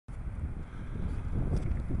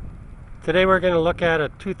Today we're going to look at a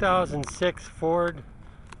 2006 Ford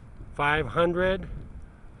 500.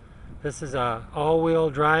 This is a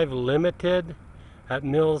all-wheel drive limited at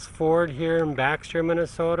Mills Ford here in Baxter,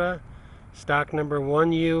 Minnesota. Stock number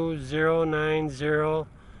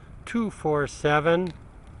 1U090247.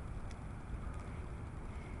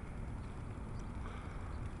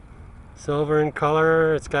 Silver in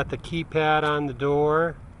color. It's got the keypad on the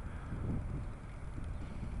door.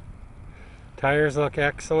 Tires look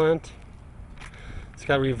excellent. It's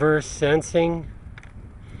got reverse sensing.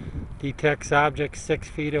 Detects objects 6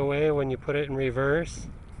 feet away when you put it in reverse.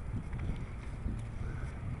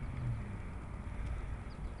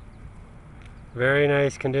 Very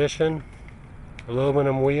nice condition.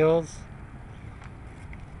 Aluminum wheels.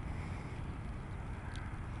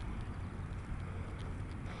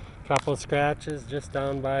 Couple scratches just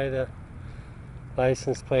down by the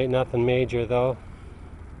license plate, nothing major though.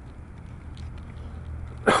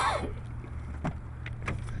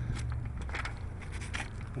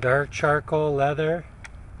 Dark charcoal leather,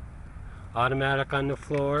 automatic on the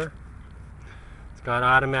floor. It's got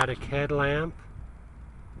automatic headlamp,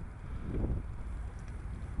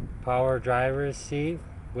 power driver's seat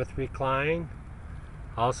with recline.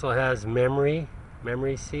 Also has memory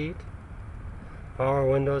seat, power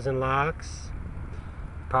windows and locks,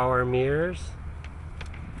 power mirrors.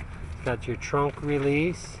 It's got your trunk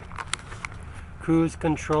release, cruise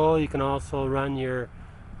control. You can also run your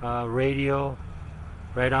radio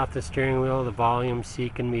right off the steering wheel, the volume,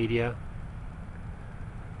 seek, and media.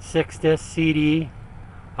 6-disc CD,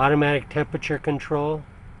 automatic temperature control,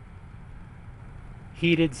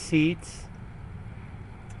 heated seats.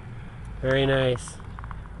 Very nice.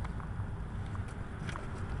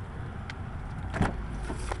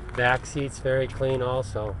 Back seats very clean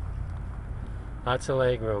also. Lots of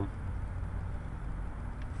leg room.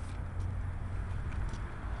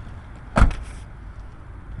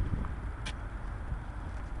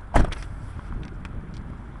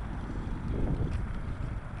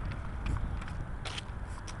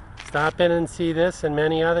 Stop in and see this and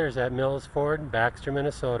many others at Mills Ford, Baxter,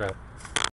 Minnesota.